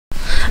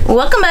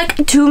Welcome back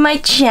to my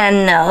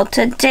channel.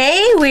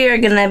 Today we are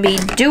gonna be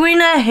doing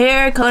a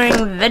hair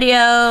coloring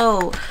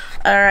video,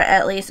 or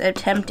at least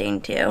attempting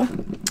to.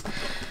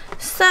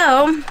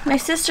 So my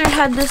sister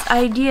had this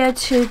idea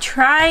to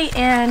try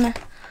and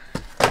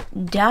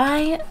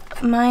dye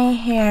my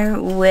hair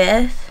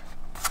with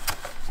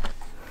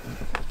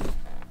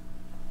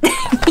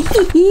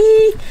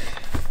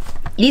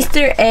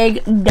Easter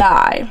egg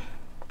dye.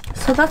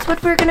 So that's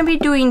what we're gonna be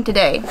doing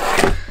today.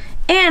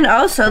 And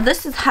also,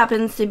 this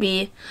happens to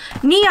be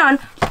neon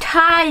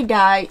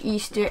tie-dye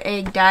Easter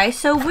egg dye.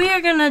 So we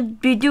are gonna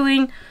be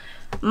doing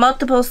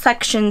multiple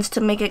sections to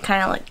make it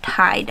kind of like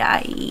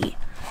tie-dye-y,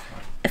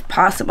 if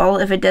possible,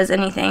 if it does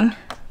anything.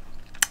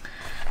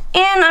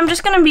 And I'm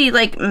just gonna be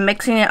like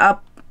mixing it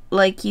up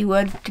like you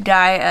would to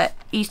dye an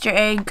Easter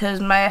egg,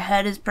 because my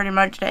head is pretty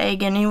much an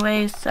egg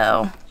anyway,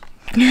 so.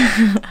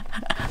 It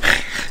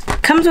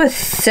comes with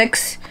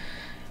 6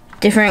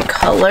 different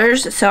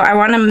colors, so I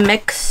want to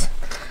mix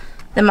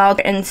them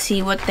out and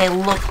see what they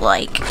look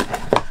like.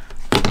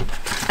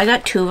 I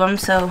got 2 of them,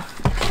 so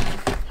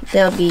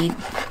they'll be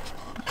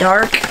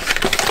dark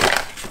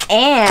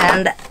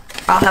and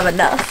I'll have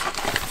enough.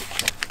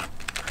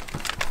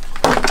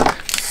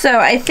 So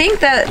I think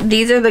that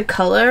these are the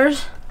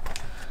colors.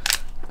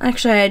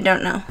 Actually, I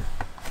don't know.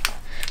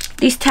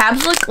 These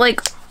tabs look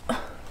like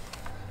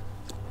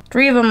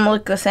 3 of them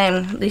look the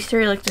same. These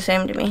 3 look the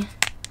same to me.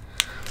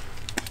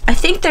 I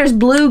think there's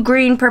blue,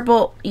 green,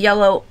 purple,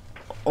 yellow,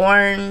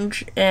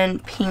 orange,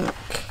 and pink.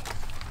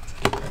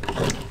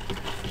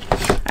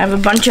 I have a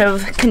bunch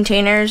of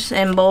containers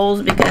and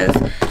bowls because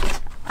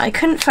I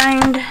couldn't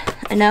find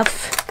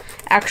enough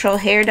actual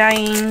hair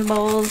dyeing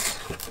bowls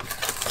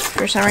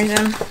for some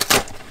reason.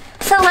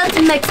 So let's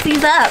mix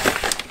these up.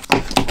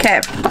 Okay,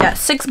 got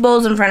 6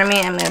 bowls in front of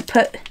me. I'm gonna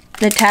put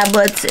the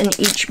tablets in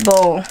each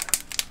bowl.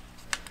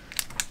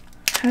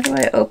 How do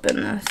I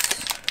open this?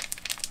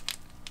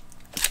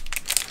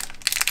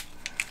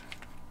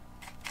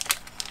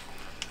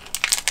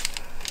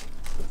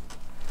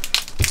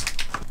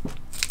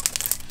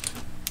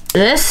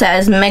 This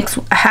says mix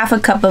half a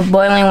cup of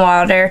boiling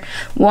water,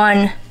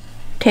 1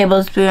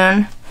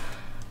 tablespoon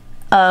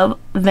of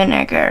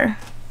vinegar.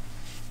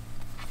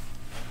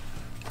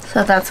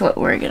 So that's what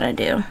we're gonna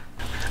do.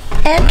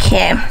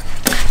 Okay,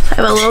 I have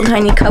a little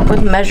tiny cup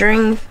with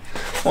measuring,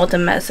 well, it's a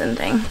medicine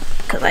thing,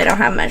 because I don't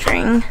have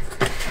measuring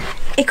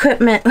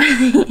equipment.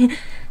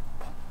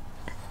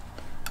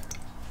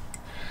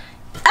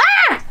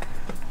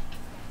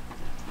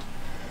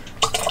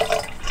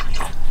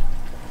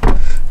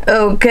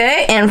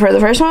 Okay, and for the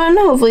first one,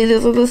 hopefully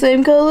these are the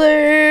same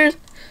colors.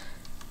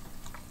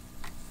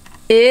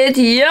 It's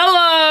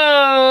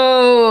yellow!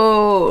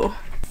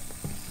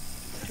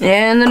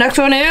 And the next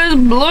one is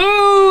blue!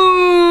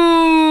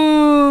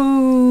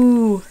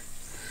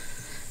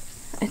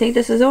 I think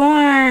this is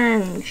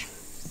orange.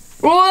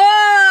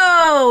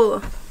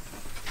 Whoa!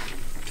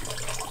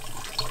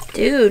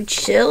 Dude,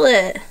 chill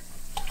it.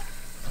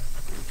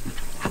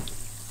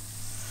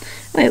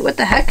 Wait, what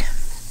the heck?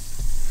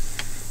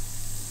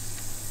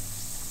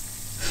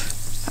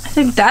 I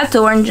think that's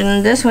orange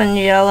and this one's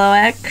yellow,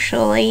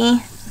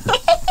 actually.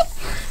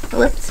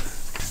 Whoops.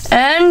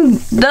 And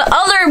the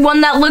other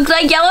one that looks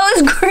like yellow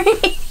is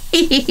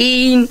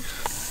green.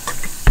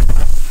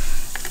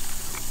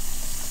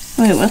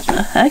 Wait, what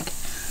the heck?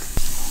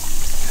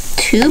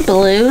 2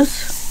 blues?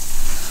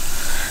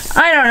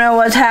 I don't know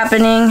what's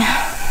happening.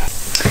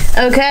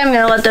 Okay, I'm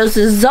gonna let those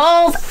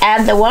dissolve,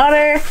 add the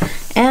water,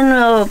 and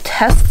we'll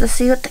test to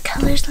see what the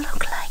colors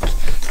look like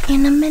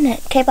in a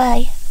minute. Okay,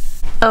 bye.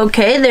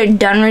 Okay, they're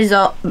done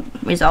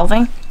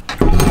resolving.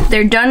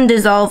 They're done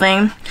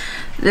dissolving.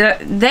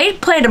 They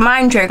played a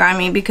mind trick on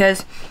me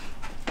because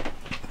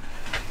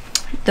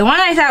the one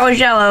I thought was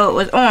yellow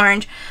was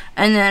orange,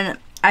 and then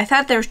I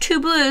thought there was 2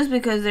 blues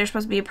because they're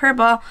supposed to be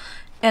purple,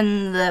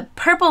 and the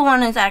purple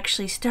one is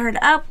actually started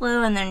out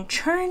blue and then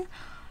turned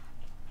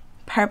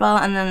purple,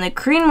 and then the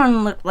green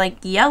one looked like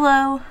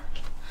yellow.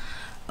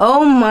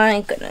 Oh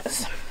my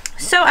goodness.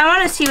 So I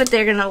want to see what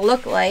they're gonna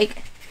look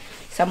like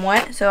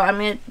somewhat. So I'm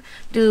gonna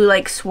do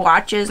like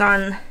swatches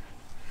on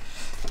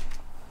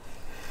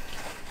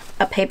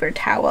a paper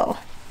towel.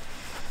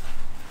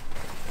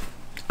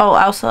 Oh,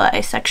 also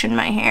I sectioned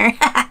my hair.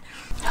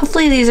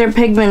 Hopefully these are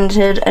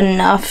pigmented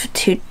enough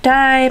to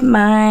dye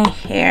my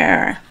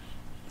hair.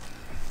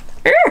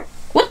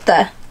 What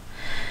the?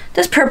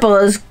 This purple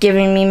is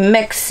giving me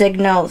mixed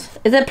signals.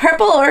 Is it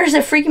purple or is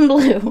it freaking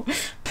blue?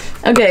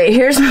 Okay,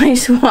 here's my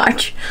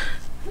swatch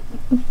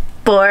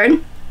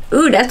board.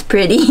 Ooh, that's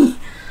pretty.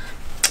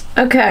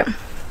 Okay.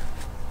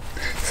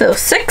 So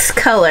 6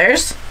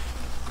 colors.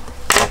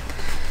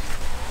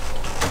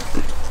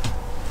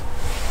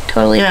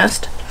 Totally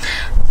messed.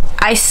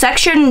 I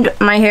sectioned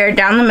my hair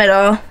down the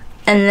middle,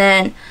 and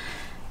then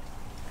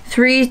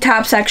 3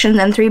 top sections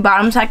and 3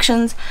 bottom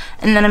sections,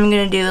 and then I'm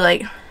gonna do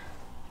like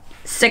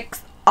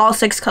all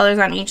 6 colors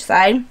on each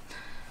side,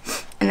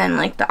 and then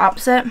like the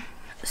opposite.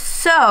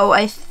 So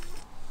I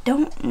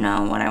don't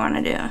know what I want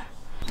to do.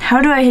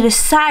 How do I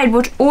decide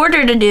which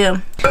order to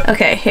do?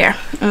 Okay, here.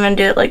 I'm gonna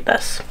do it like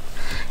this.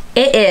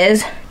 It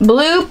is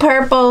blue,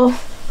 purple,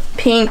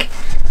 pink,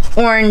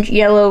 orange,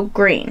 yellow,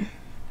 green.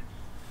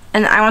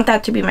 And I want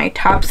that to be my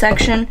top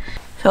section.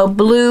 So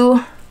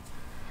blue,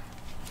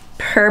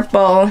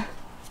 purple,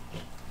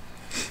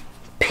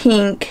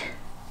 pink,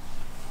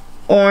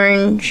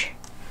 orange,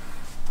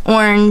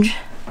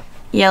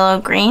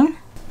 yellow, green.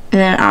 And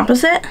then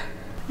opposite?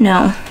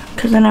 No,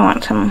 because then I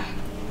want some.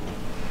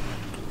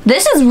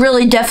 This is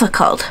really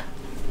difficult.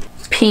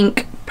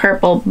 Pink,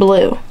 purple,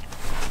 blue.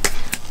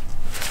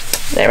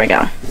 There we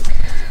go.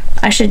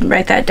 I should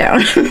write that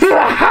down.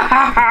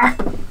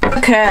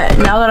 Okay,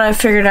 now that I've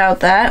figured out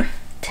that,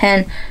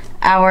 10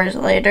 hours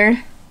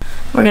later,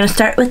 we're gonna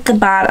start with the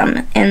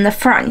bottom and the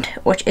front,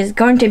 which is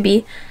going to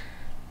be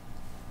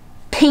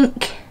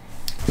pink.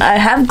 I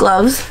have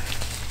gloves.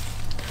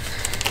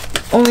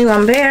 Only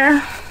one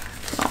pair.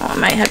 Oh, I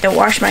might have to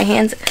wash my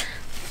hands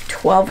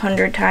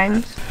 1,200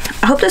 times.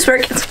 I hope this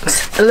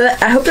works.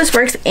 I hope this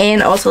works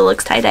and also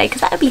looks tie-dye,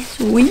 because that would be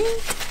sweet.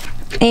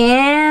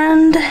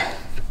 And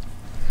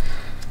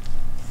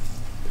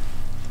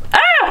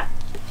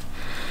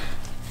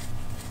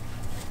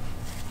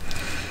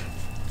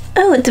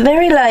oh, it's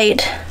very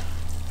light.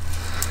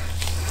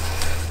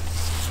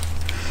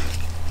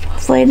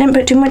 Hopefully I didn't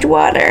put too much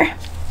water.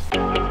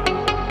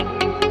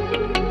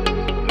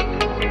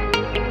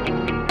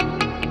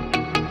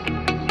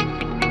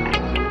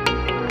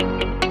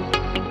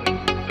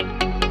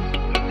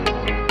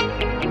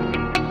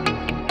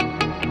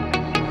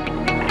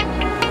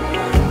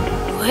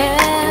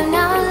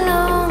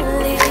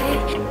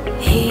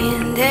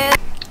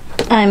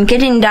 I'm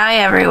getting dye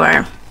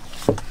everywhere.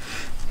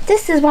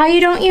 This is why you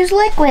don't use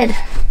liquid.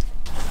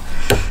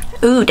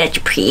 Ooh, that's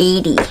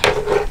pretty.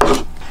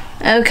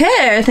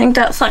 Okay, I think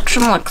that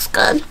section looks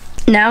good.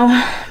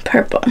 Now,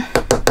 purple.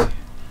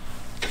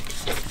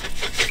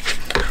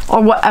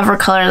 Or whatever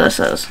color this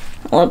is.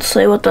 Let's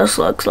see what this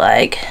looks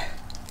like.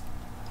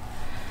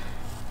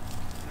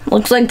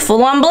 Looks like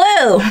full-on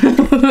blue.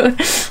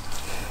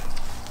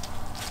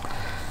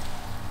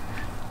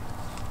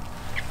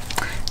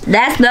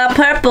 That's not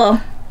purple.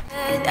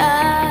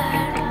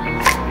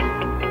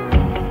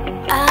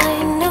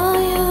 I know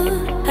you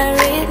are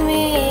with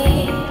me,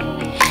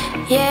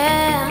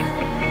 yeah.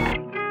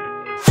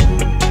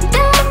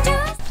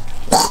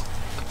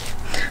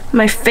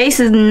 My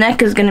face's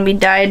neck is gonna be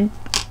dyed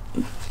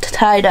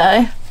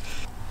tie-dye.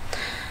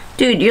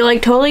 Dude, you're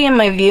like totally in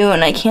my view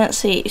and I can't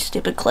see, you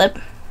stupid clip.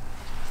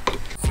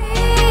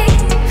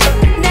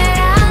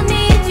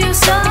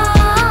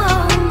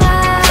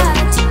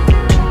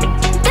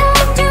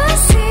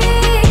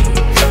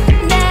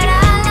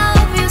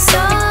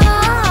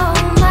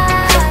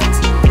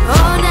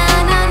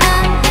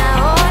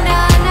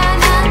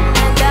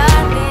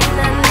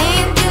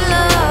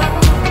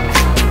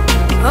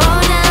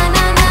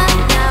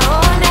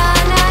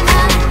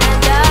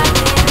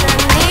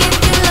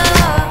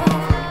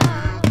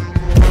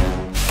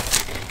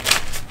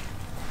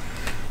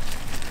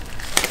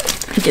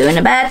 Doing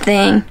a bad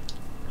thing,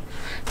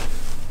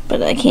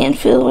 but I can't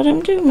feel what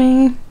I'm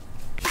doing.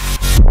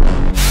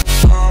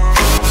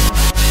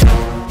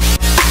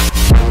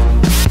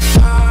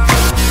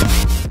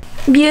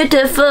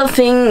 Beautiful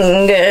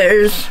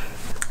fingers.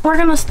 We're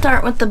gonna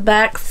start with the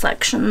back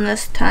section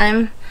this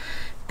time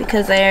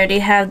because I already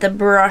have the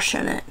brush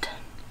in it.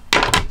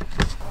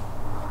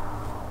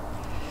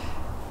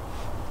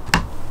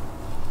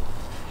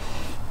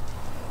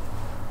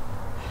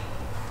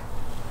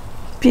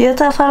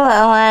 Beautiful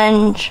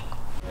orange.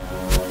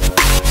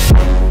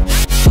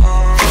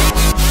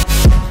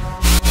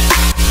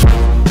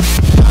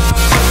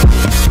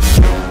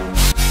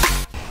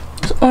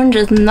 This orange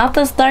is not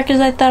as dark as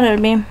I thought it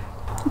would be.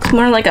 It's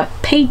more like a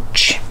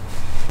peach.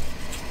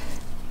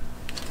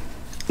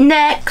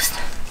 Next,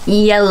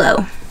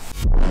 yellow.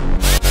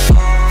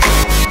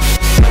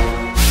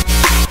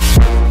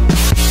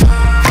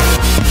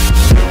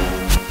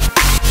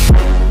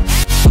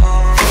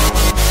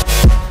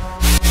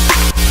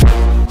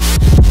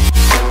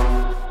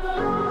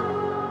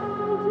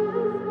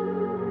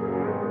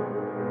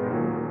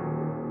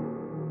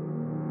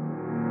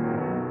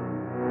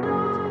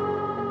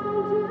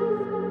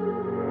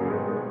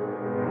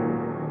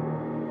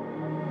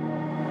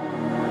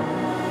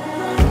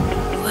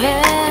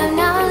 When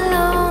I'm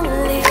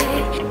lonely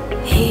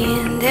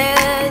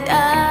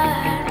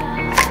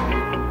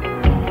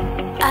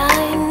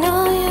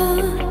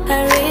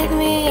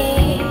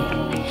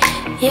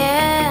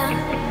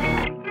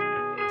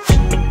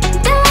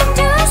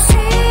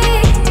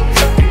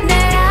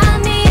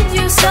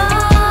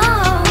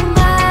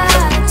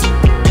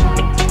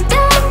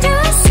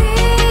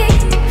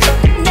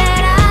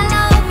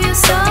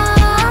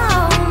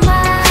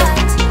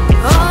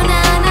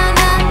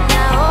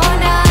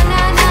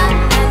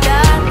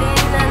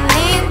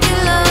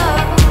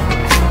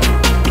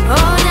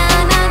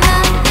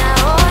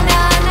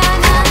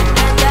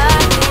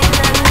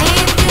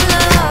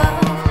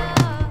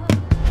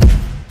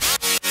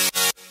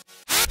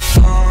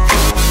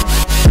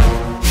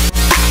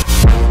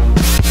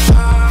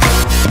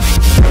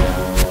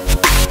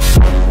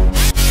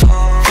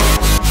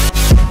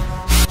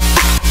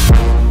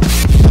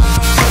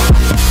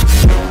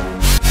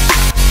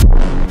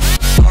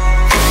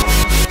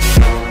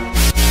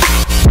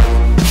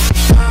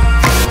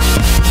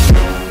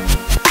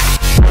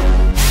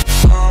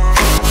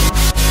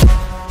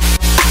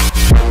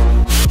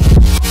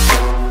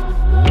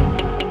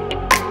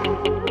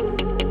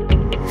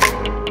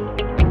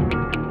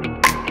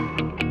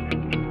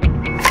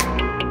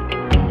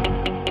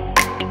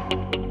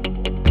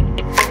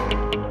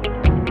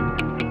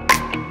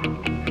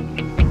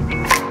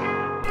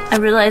I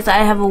realized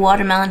I have a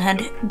watermelon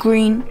head,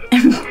 green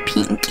and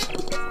pink.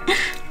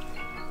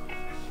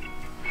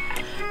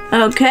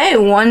 Okay,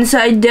 one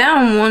side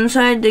down, one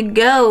side to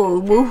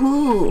go.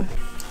 Woohoo.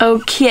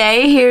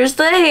 Okay, here's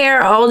the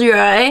hair all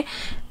dry.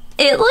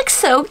 It looks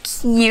so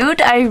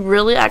cute. I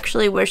really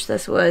actually wish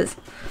this was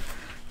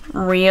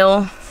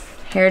real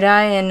hair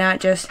dye and not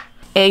just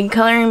egg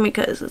coloring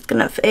because it's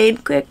gonna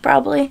fade quick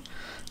probably.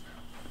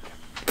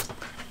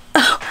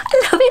 Oh,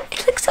 I love it.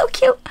 It looks so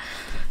cute.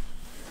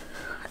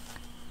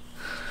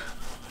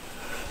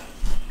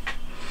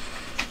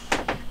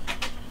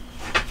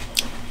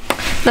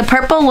 The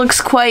purple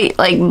looks quite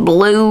like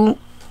blue,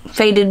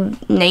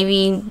 faded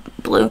navy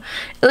blue.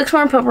 It looks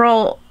more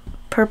purple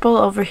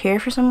over here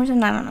for some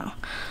reason. I don't know.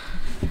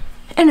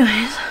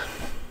 Anyways,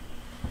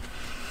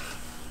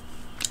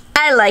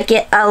 I like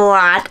it a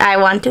lot. I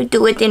want to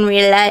do it in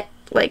real life,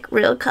 like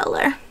real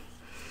color.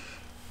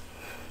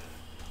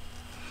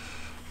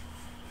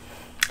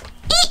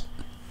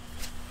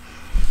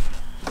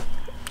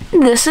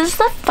 This is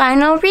the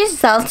final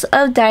results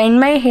of dyeing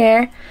my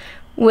hair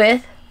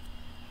with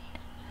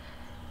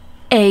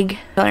egg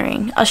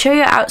coloring. I'll show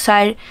you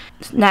outside.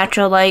 It's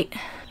natural light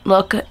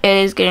look. It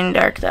is getting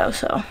dark though,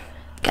 so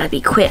gotta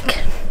be quick.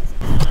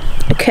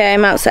 Okay,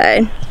 I'm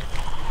outside.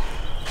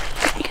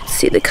 You can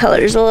see the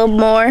colors a little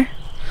more.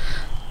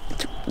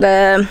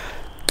 The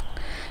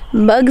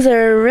bugs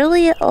are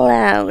really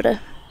loud.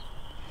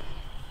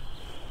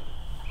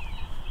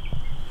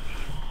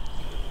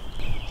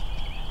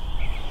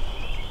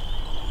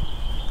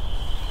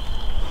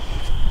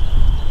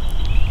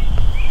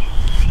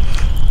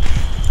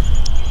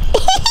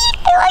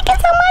 I like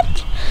it so much.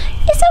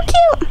 It's so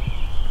cute.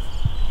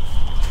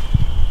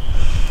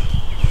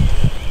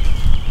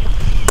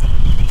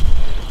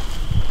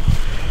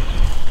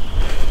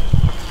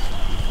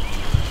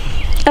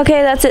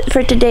 Okay, that's it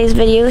for today's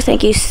video.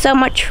 Thank you so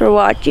much for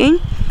watching.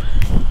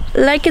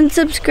 Like and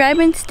subscribe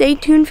and stay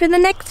tuned for the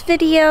next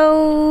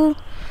video.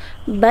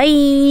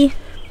 Bye.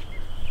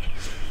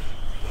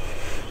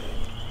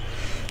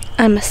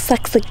 I'm a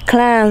sexy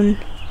clown.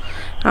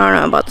 I don't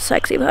know about the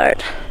sexy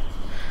part.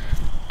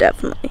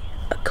 Definitely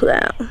a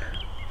clown.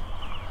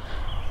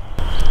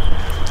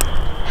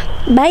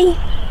 Bye.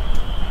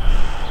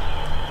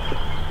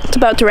 It's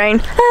about to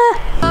rain.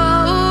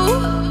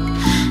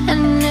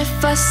 And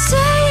if I say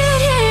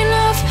it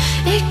enough,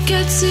 it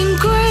gets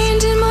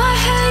ingrained in my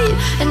head,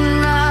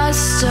 and I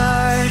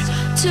start